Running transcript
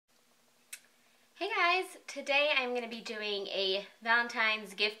guys, today I'm going to be doing a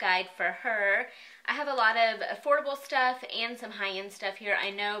Valentine's gift guide for her. I have a lot of affordable stuff and some high-end stuff here. I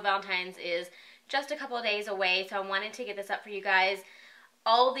know Valentine's is just a couple of days away, so I wanted to get this up for you guys.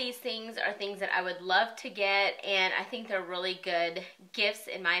 All these things are things that I would love to get, and I think they're really good gifts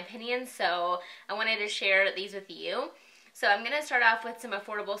in my opinion, so I wanted to share these with you. So I'm going to start off with some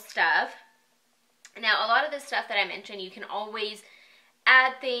affordable stuff. Now, a lot of the stuff that I mentioned, you can always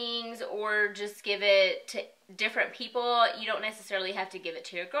add things or just give it to different people. You don't necessarily have to give it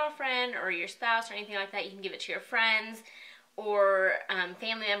to your girlfriend or your spouse or anything like that. You can give it to your friends or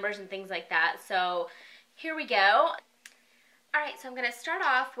family members and things like that. So here we go. Alright, so I'm going to start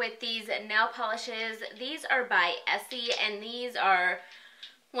off with these nail polishes. These are by Essie, and these are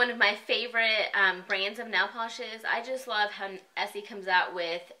one of my favorite brands of nail polishes. I just love how Essie comes out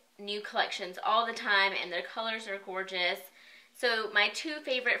with new collections all the time, and their colors are gorgeous. So my two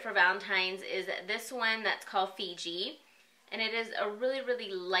favorite for Valentine's is this one that's called Fiji, and it is a really,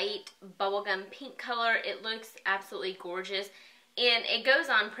 really light bubblegum pink color. It looks absolutely gorgeous, and it goes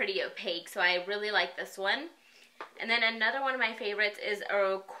on pretty opaque, so I really like this one. And then another one of my favorites is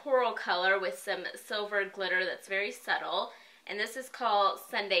a coral color with some silver glitter that's very subtle, and this is called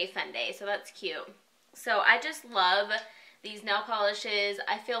Funday, so that's cute. So I just love these nail polishes.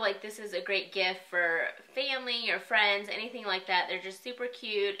 I feel like this is a great gift for family or friends, anything like that. They're just super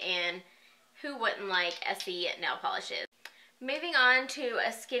cute, and who wouldn't like Essie nail polishes? Moving on to a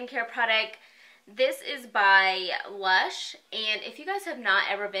skincare product. This is by Lush, and if you guys have not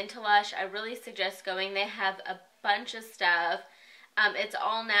ever been to Lush, I really suggest going. They have a bunch of stuff. It's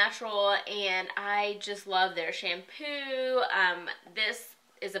all natural, and I just love their shampoo. This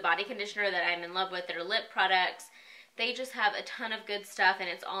is a body conditioner that I'm in love with. Their lip products. They just have a ton of good stuff, and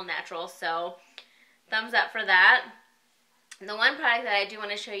it's all natural, so thumbs up for that. The one product that I do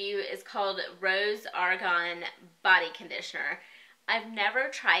want to show you is called Rose Argan Body Conditioner. I've never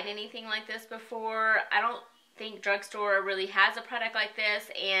tried anything like this before. I don't think drugstore really has a product like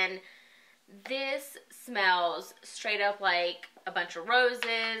this, and this smells straight up like a bunch of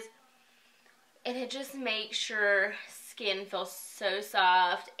roses, and it just makes your skin feel so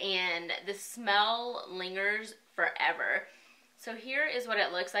soft, and the smell lingers forever. So here is what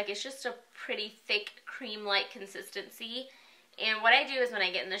it looks like. It's just a pretty thick cream-like consistency, and what I do is when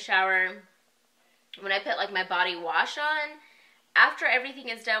I get in the shower, when I put like my body wash on, after everything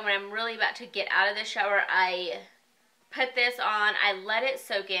is done, when I'm really about to get out of the shower, I put this on. I let it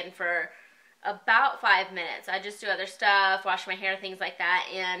soak in for about 5 minutes. I just do other stuff, wash my hair, things like that,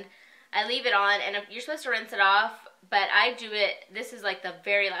 and I leave it on, and you're supposed to rinse it off, but I do it, this is like the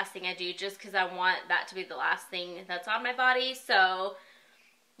very last thing I do just because I want that to be the last thing that's on my body. So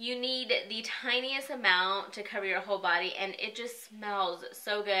you need the tiniest amount to cover your whole body, and it just smells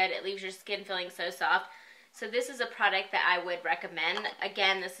so good. It leaves your skin feeling so soft. So this is a product that I would recommend.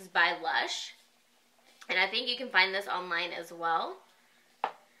 Again, this is by Lush, and I think you can find this online as well.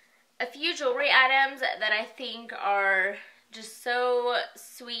 A few jewelry items that I think are just so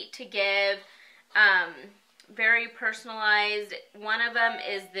sweet to give, very personalized. One of them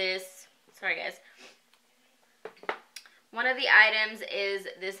is this, sorry guys, one of the items is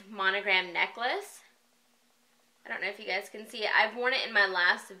this monogram necklace. I don't know if you guys can see it. I've worn it in my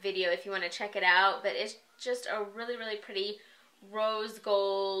last video if you want to check it out, but it's just a really, really pretty rose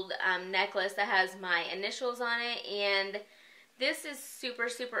gold necklace that has my initials on it, and this is super,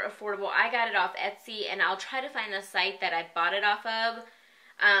 super affordable. I got it off Etsy, and I'll try to find the site that I bought it off of.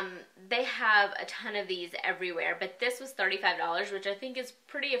 They have a ton of these everywhere, but this was $35, which I think is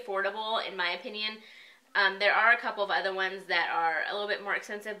pretty affordable in my opinion. There are a couple of other ones that are a little bit more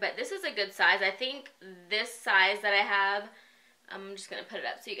expensive, but this is a good size. I think this size that I have, I'm just going to put it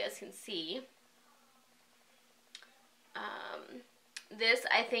up so you guys can see. This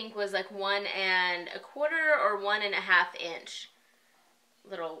I think was like 1 1/4 or 1 1/2 inch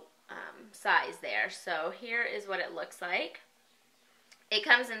little size there. So here is what it looks like. It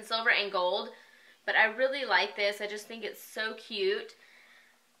comes in silver and gold, but I really like this. I just think it's so cute.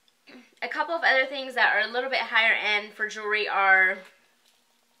 A couple of other things that are a little bit higher end for jewelry are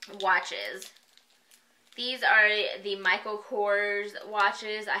watches. These are the Michael Kors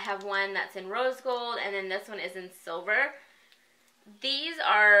watches. I have one that's in rose gold, and then this one is in silver. These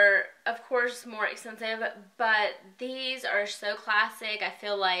are, of course, more expensive, but these are so classic. I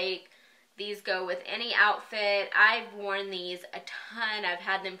feel like these go with any outfit. I've worn these a ton. I've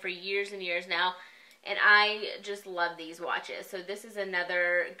had them for years and years now, and I just love these watches. So this is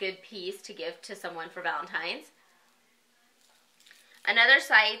another good piece to give to someone for Valentine's. Another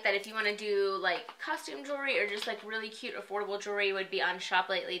site that if you want to do like costume jewelry or just like really cute affordable jewelry would be on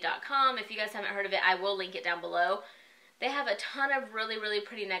shoplately.com. If you guys haven't heard of it, I will link it down below. They have a ton of really, really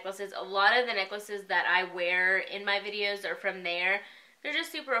pretty necklaces. A lot of the necklaces that I wear in my videos are from there. They're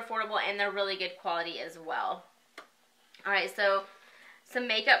just super affordable and they're really good quality as well. Alright, so some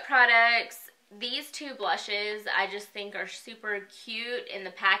makeup products. These two blushes I just think are super cute in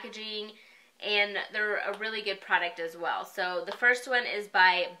the packaging. And they're a really good product as well. So the first one is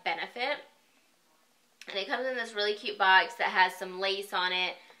by Benefit. And it comes in this really cute box that has some lace on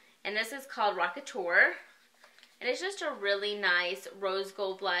it. And this is called Rockateur. And it's just a really nice rose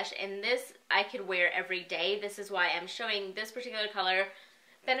gold blush. And this I could wear every day. This is why I'm showing this particular color.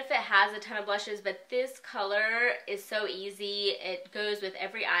 Benefit has a ton of blushes, but this color is so easy. It goes with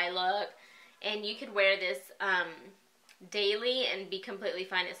every eye look. And you could wear this daily and be completely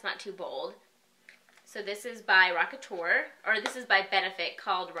fine. It's not too bold. So this is by Rockateur, or this is by Benefit,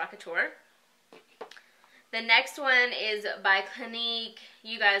 called Rockateur. The next one is by Clinique.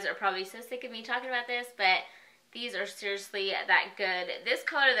 You guys are probably so sick of me talking about this, but these are seriously that good. This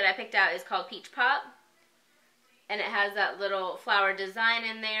color that I picked out is called Peach Pop, and it has that little flower design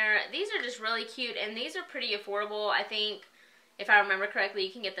in there. These are just really cute, and these are pretty affordable. I think, if I remember correctly,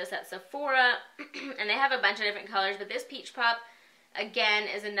 you can get this at Sephora, and they have a bunch of different colors, but this Peach Pop, again,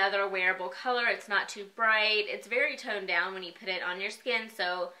 is another wearable color. It's not too bright. It's very toned down when you put it on your skin,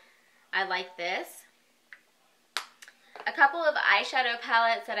 so I like this. A couple of eyeshadow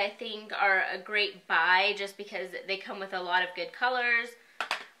palettes that I think are a great buy just because they come with a lot of good colors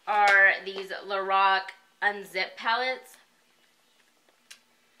are these Lorac Unzipped palettes.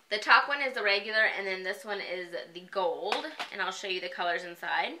 The top one is the regular, and then this one is the gold, and I'll show you the colors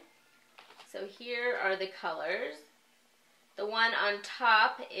inside. So here are the colors. The one on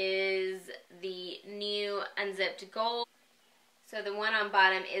top is the new Unzipped Gold. So the one on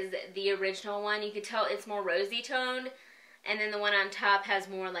bottom is the original one. You can tell it's more rosy toned. And then the one on top has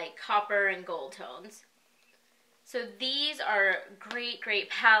more like copper and gold tones. So these are great, great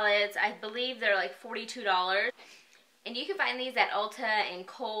palettes. I believe they're like $42. And you can find these at Ulta and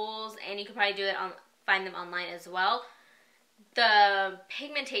Kohl's. And you can probably find them online as well. The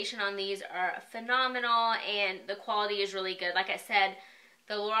pigmentation on these are phenomenal and the quality is really good. Like I said,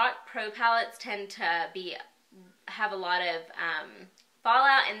 the Lorac Pro palettes tend to have a lot of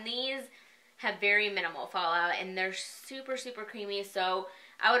fallout, and these have very minimal fallout, and they're super, super creamy. So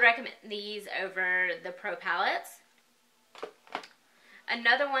I would recommend these over the Pro palettes.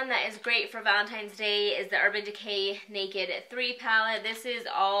 Another one that is great for Valentine's Day is the Urban Decay Naked 3 palette. This is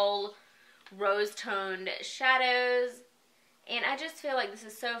all rose-toned shadows. And I just feel like this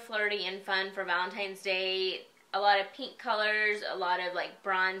is so flirty and fun for Valentine's Day. A lot of pink colors, a lot of like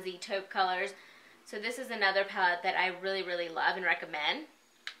bronzy taupe colors. So this is another palette that I really, really love and recommend.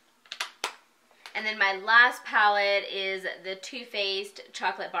 And then my last palette is the Too Faced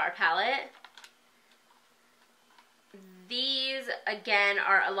Chocolate Bar palette. These, again,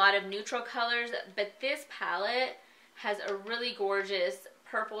 are a lot of neutral colors, but this palette has a really gorgeous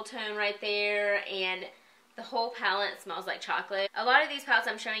purple tone right there, and the whole palette smells like chocolate. A lot of these palettes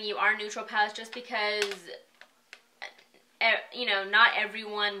I'm showing you are neutral palettes just because, you know, not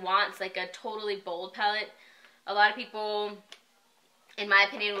everyone wants like a totally bold palette. A lot of people, in my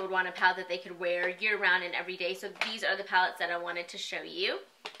opinion, would want a palette that they could wear year-round and every day. So these are the palettes that I wanted to show you.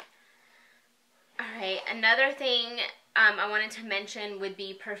 Alright, another thing I wanted to mention would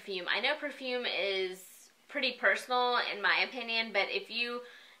be perfume. I know perfume is pretty personal in my opinion, but if you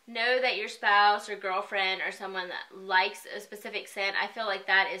know that your spouse or girlfriend or someone that likes a specific scent, I feel like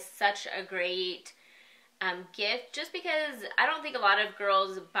that is such a great gift, just because I don't think a lot of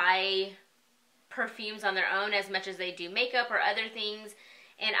girls buy perfumes on their own as much as they do makeup or other things,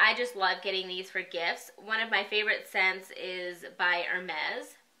 and I just love getting these for gifts. One of my favorite scents is by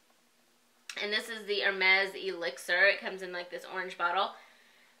Hermes, and this is the Hermes Elixir. It comes in like this orange bottle.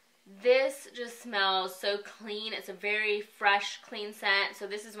 This just smells so clean. It's a very fresh, clean scent, so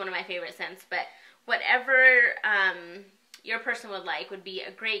this is one of my favorite scents, but whatever your person would like would be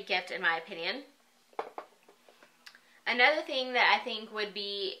a great gift in my opinion. Another thing that I think would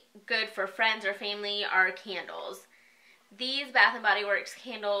be good for friends or family are candles. These Bath & Body Works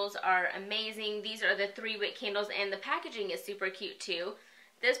candles are amazing. These are the 3-wick candles, and the packaging is super cute too.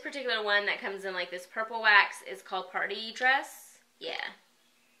 This particular one that comes in like this purple wax is called Party Dress. Yeah.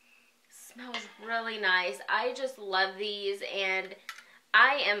 Smells really nice. I just love these, and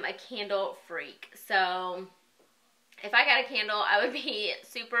I am a candle freak. So if I got a candle, I would be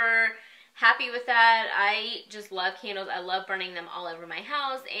super happy with that. I just love candles. I love burning them all over my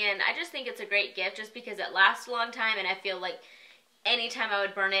house, and I just think it's a great gift just because it lasts a long time, and I feel like anytime I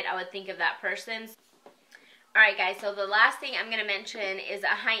would burn it, I would think of that person. Alright guys, so the last thing I'm going to mention is a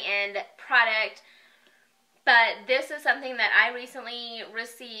high-end product, but this is something that I recently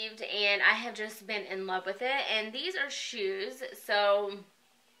received and I have just been in love with it, and these are shoes. So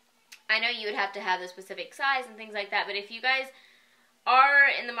I know you would have to have the specific size and things like that, but if you guys are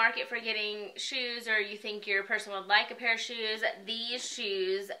in the market for getting shoes, or you think your person would like a pair of shoes, these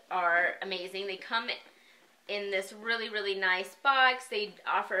shoes are amazing. They come in this really, really nice box. They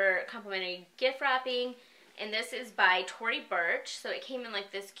offer complimentary gift wrapping. And this is by Tory Burch. So it came in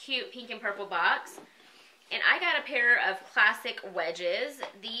like this cute pink and purple box. And I got a pair of classic wedges.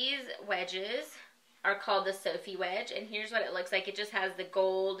 These wedges are called the Sophie wedge. And here's what it looks like. It just has the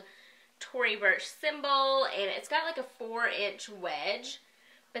gold Tory Burch symbol. And it's got like a 4-inch wedge.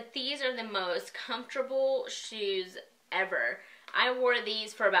 But these are the most comfortable shoes ever. I wore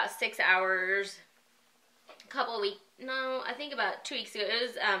these for about 6 hours a couple of weeks. No, I think about 2 weeks ago. It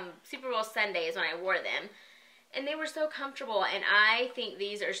was Super Bowl Sundays when I wore them. And they were so comfortable, and I think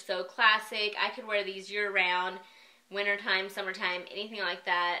these are so classic. I could wear these year-round, wintertime, summertime, anything like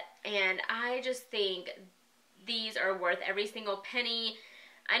that. And I just think these are worth every single penny.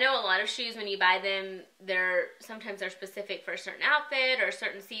 I know a lot of shoes, when you buy them, sometimes they're specific for a certain outfit or a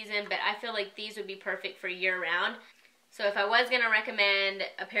certain season, but I feel like these would be perfect for year-round. So if I was going to recommend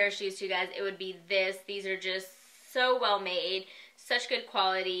a pair of shoes to you guys, it would be this. These are just so well made, such good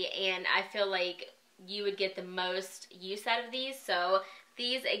quality, and I feel like you would get the most use out of these. So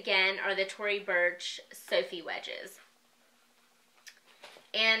these again are the Tory Burch Sophie wedges.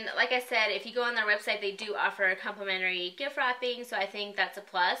 And like I said, if you go on their website, they do offer complimentary gift wrapping, so I think that's a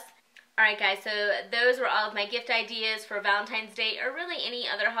plus. Alright guys, so those were all of my gift ideas for Valentine's Day, or really any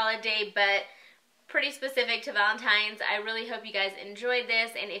other holiday, but pretty specific to Valentine's. I really hope you guys enjoyed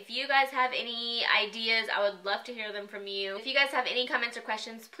this, and if you guys have any ideas, I would love to hear them from you. If you guys have any comments or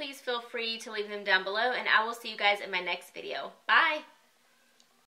questions, please feel free to leave them down below, and I will see you guys in my next video. Bye!